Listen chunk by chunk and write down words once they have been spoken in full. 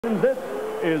This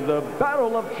is the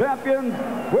Battle of Champions,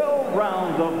 12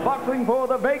 rounds of boxing for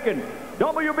the vacant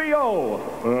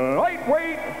WBO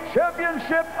Lightweight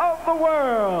Championship of the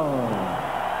World.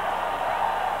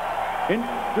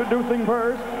 Introducing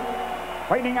first,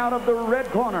 fighting out of the red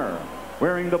corner,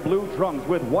 wearing the blue trunks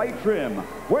with white trim,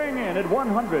 weighing in at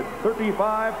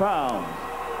 135 pounds.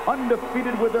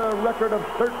 Undefeated with a record of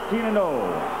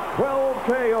 13-0, 12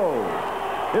 KOs.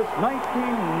 This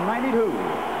 1992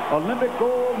 Olympic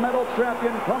gold medal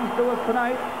champion comes to us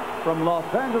tonight from Los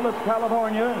Angeles,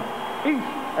 California, East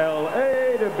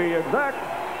LA to be exact.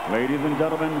 Ladies and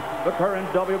gentlemen, the current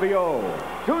WBO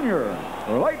Junior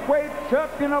Lightweight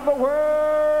Champion of the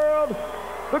World,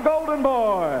 the Golden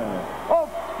Boy,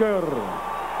 Oscar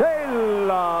de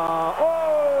la Hoya.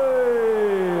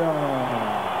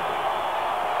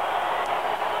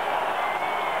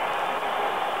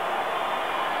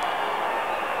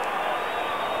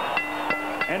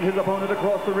 And his opponent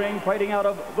across the ring, fighting out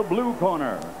of the blue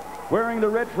corner, wearing the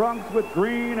red trunks with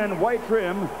green and white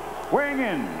trim, weighing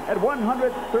in at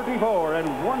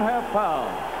 134½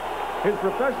 pounds. His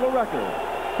professional record,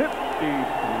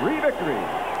 53 victories,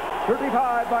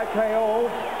 35 by KO,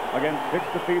 against 6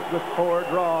 defeats with 4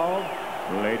 draws.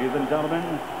 Ladies and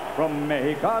gentlemen, from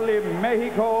Mexicali,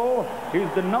 Mexico, he's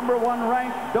the #1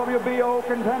 ranked WBO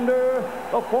contender,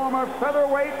 the former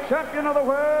featherweight champion of the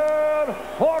world,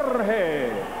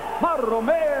 Jorge Paez.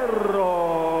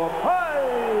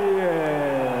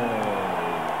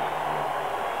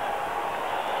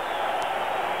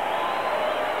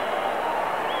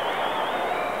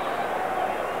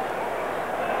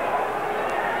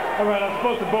 All right, I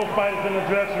spoke to both fighters in the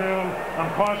dressing room. I'm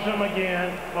cautioning them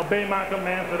again. Obey my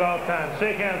commands at all times.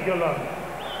 Shake hands, good luck.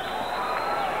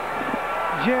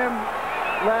 Jim,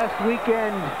 last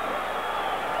weekend,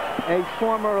 a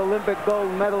former Olympic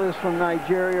gold medalist from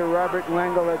Nigeria, Robert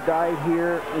Wangala, died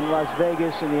here in Las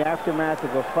Vegas in the aftermath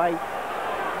of a fight.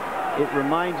 It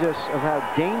reminds us of how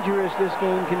dangerous this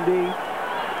game can be.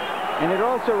 And it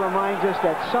also reminds us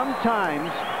that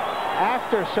sometimes,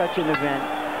 after such an event,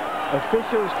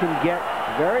 officials can get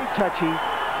very touchy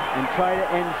and try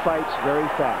to end fights very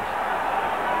fast.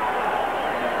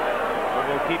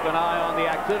 We'll keep an eye on the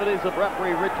activities of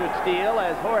referee Richard Steele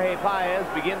as Jorge Paez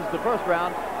begins the first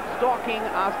round, stalking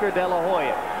Oscar de la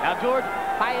Hoya. Now, George,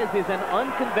 Paez is an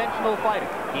unconventional fighter.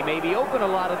 He may be open a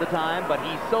lot of the time, but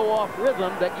he's so off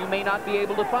rhythm that you may not be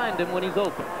able to find him when he's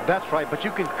open. That's right, but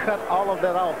you can cut all of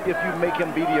that off if you make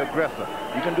him be the aggressor.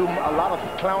 You can do a lot of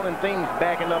clowning things,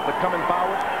 backing up, but coming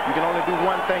forward, you can only do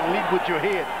one thing, lead with your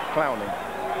head, clowning.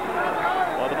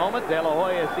 For the moment, De La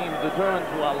Hoya seems determined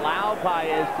to allow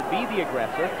Paez to be the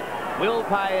aggressor. Will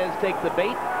Paez take the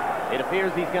bait? It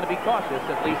appears he's going to be cautious,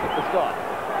 at least at the start.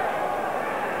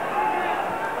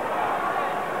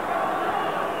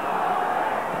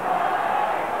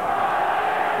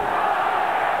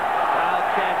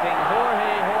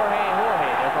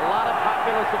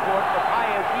 Support for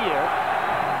Paez here.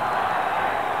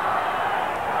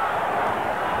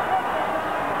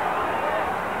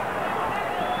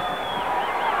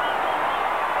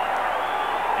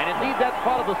 And indeed, that's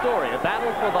part of the story, a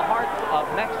battle for the hearts of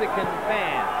Mexican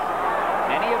fans,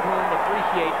 many of whom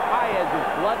appreciate Paez's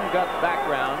blood and guts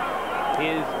background,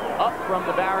 his up from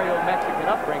the barrio Mexican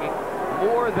upbringing,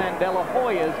 more than De La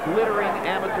Hoya's glittering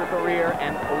amateur career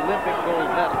and Olympic gold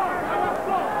medal.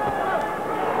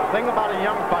 The thing about a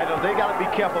young fighter, they got to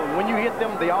be careful. When you hit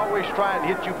them, they always try and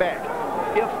hit you back.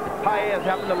 If Paez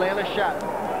happened to land a shot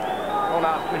on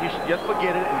Oscar, he should just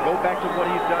forget it and go back to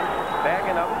what he's done,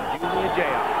 backing up, using a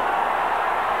jab.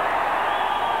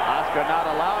 Oscar not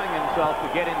allowing himself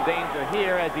to get in danger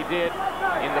here as he did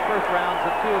in the first rounds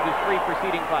of 2 of his 3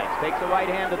 preceding fights. Takes a right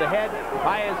hand to the head.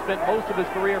 Paez spent most of his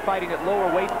career fighting at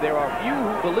lower weights. There are few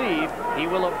who believe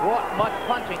he will have brought much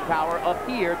punching power up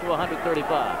here to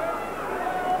 135.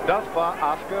 Thus far,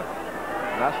 Oscar,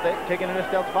 not taking any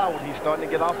steps forward. He's starting to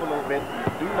get off a little bit.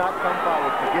 Do not come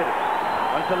forward, forget it,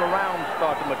 until the rounds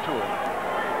start to mature.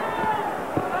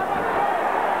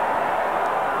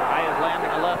 Paez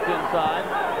landing a left inside.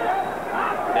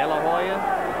 De La Hoya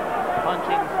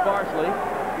punching sparsely.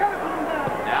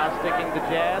 Now sticking to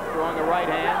jab, throwing a right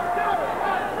hand.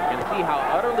 You can see how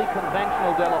utterly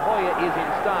conventional De La Hoya is in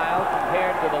style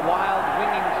compared to the wild,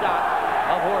 winging shots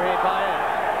of Jorge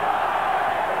Paez.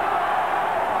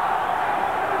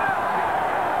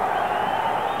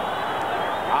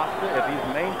 If he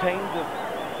maintains his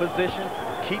position,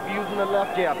 keep using the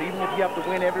left jab. Even if you have to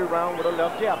win every round with a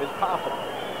left jab, it's possible.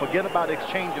 Forget about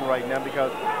exchanging right now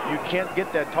because you can't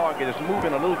get that target. It's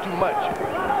moving a little too much.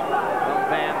 Some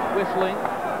fans whistling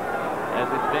as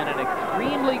it's been an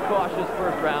extremely cautious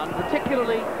first round,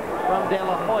 particularly from De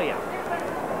La Hoya.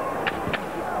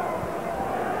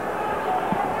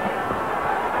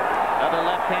 Another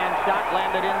left-hand shot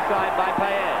landed inside by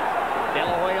Paez. De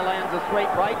La Hoya lands a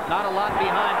straight right, not a lot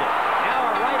behind it. Now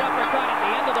a right uppercut at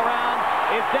the end of the round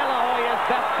is De La Hoya's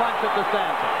best punch at the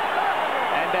stanza.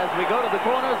 And as we go to the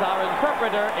corners, our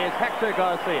interpreter is Hector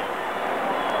Garcia.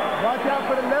 Watch out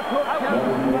for the left hook.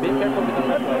 Be careful with the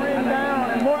left hook.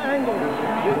 Down and more angles.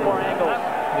 Use more angles.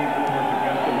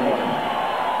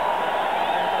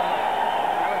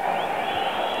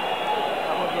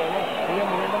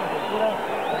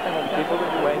 Keep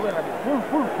moving your way.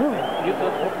 Use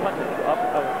those punches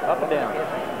up and down.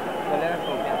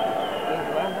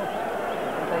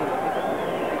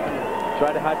 Try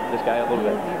to hide from this guy a little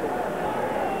bit.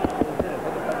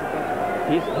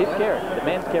 He's scared. The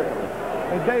man's scared of him.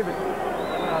 Hey, David.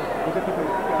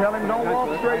 Tell him don't walk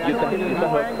straight. Use the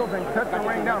hook. Angles and cut the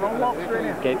ring down. Don't walk straight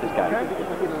in. Escape this guy.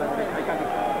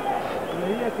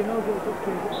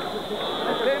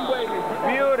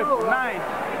 Beautiful. Nice.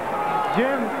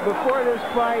 Jim, before this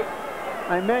fight,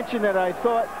 I mentioned that I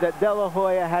thought that De La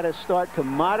Hoya had to start to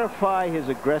modify his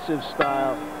aggressive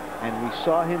style, and we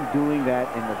saw him doing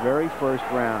that in the very first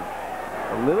round.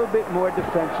 A little bit more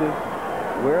defensive,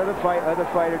 wear the other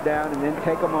fighter down, and then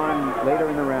take him on later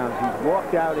in the rounds. He's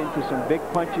walked out into some big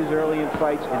punches early in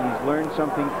fights, and he's learned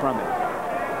something from it.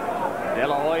 De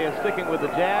La Hoya sticking with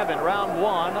the jab in round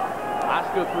one.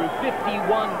 Oscar threw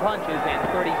 51 punches, and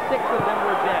 36 of them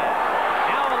were jabs.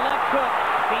 Now a left hook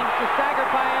seems to stagger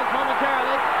Paez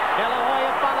momentarily. De La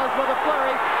Hoya follows with a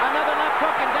flurry. Another left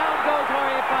hook, and down goes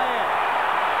Jorge Paez.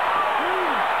 2,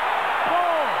 4,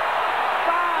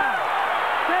 5,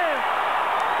 6,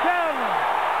 7.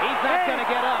 He's not going to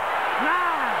get up. 9.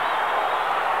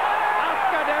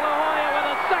 Oscar De La Hoya with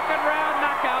a second-round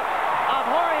knockout of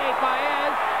Jorge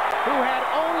Paez, who had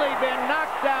only been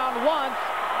knocked down once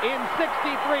in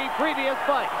 63 previous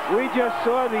fights. We just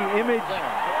saw the image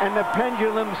and the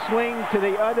pendulum swing to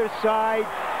the other side.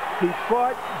 He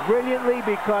fought brilliantly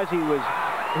because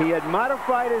he had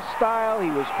modified his style. He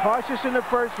was cautious in the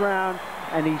first round,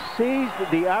 and he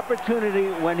seized the opportunity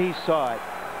when he saw it.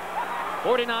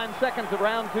 49 seconds of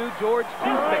round two. George,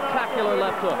 two spectacular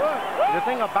left hooks. The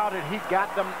thing about it, he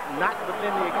got them not within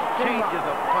the exchanges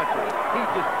of punches. He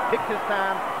just picked his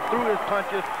time, threw his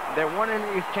punches. There weren't any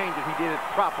exchanges. He did it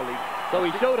properly. So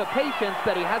he showed a patience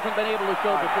that he hasn't been able to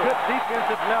show before. Good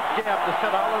defensive left jab to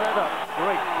set all of that up.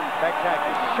 Great.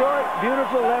 Spectacular. Short,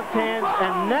 beautiful left hands,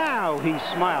 and now he's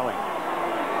smiling.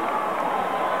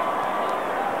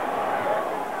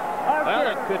 Well,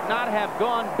 it could not have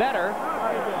gone better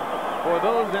for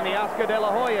those in the Oscar De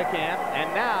La Hoya camp.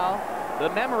 And now the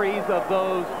memories of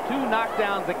those two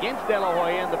knockdowns against De La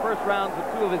Hoya in the first rounds of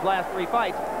two of his last three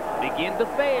fights begin to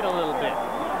fade a little bit.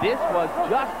 This was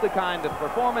just the kind of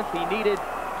performance he needed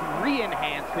to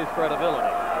re-enhance his credibility.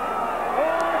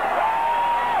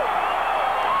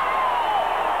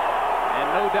 And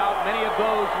no doubt many of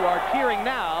those who are cheering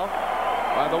now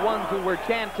are the ones who were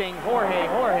chanting Jorge,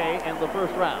 Jorge in the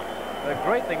first round. The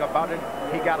great thing about it,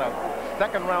 he got a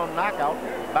second-round knockout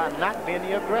by not being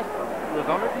the aggressor. He was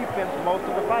on the defense most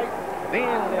of the fight.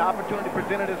 Then the opportunity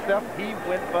presented itself. He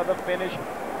went for the finish.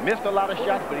 Missed a lot of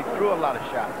shots, but he threw a lot of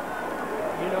shots.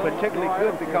 Particularly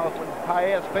good because when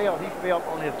Paez fell, he fell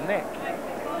on his neck.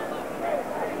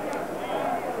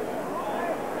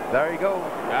 There you go.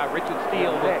 Richard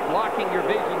Steele was blocking your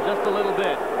vision just a little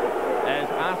bit as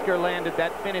Oscar landed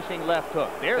that finishing left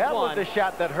hook. There's that one. Was the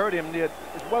shot that hurt him. It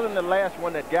wasn't the last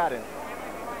one that got him.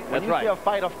 When you see a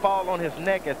fighter fall on his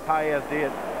neck as Paez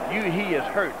did, he is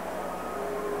hurt.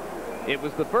 It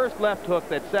was the first left hook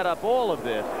that set up all of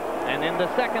this, and then the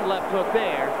second left hook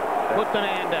there put the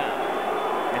man down.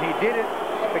 And he did it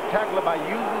spectacular by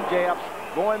using jabs,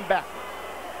 going backwards.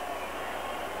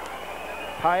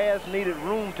 Paez needed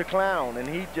room to clown, and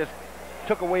he just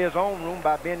took away his own room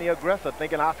by being the aggressor,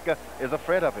 thinking Oscar is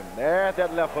afraid of him. There's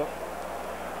that left hook.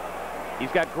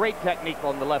 He's got great technique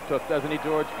on the left hook, doesn't he,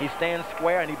 George? He stands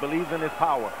square, and he believes in his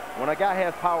power. When a guy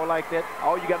has power like that,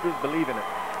 all you got to do is believe in it.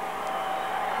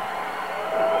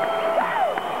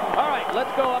 All right,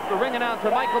 let's go up to ring announcer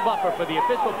Michael Buffer for the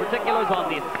official particulars on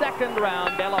the second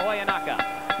round De La Hoya knockout.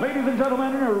 Ladies and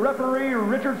gentlemen, referee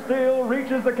Richard Steele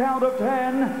reaches the count of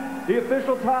 10. The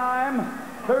official time,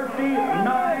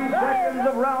 39 seconds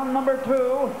of round number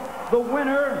 2. The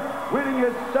winner, winning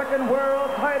his second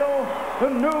world title, the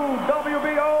new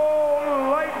WBO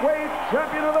lightweight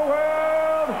champion of the world,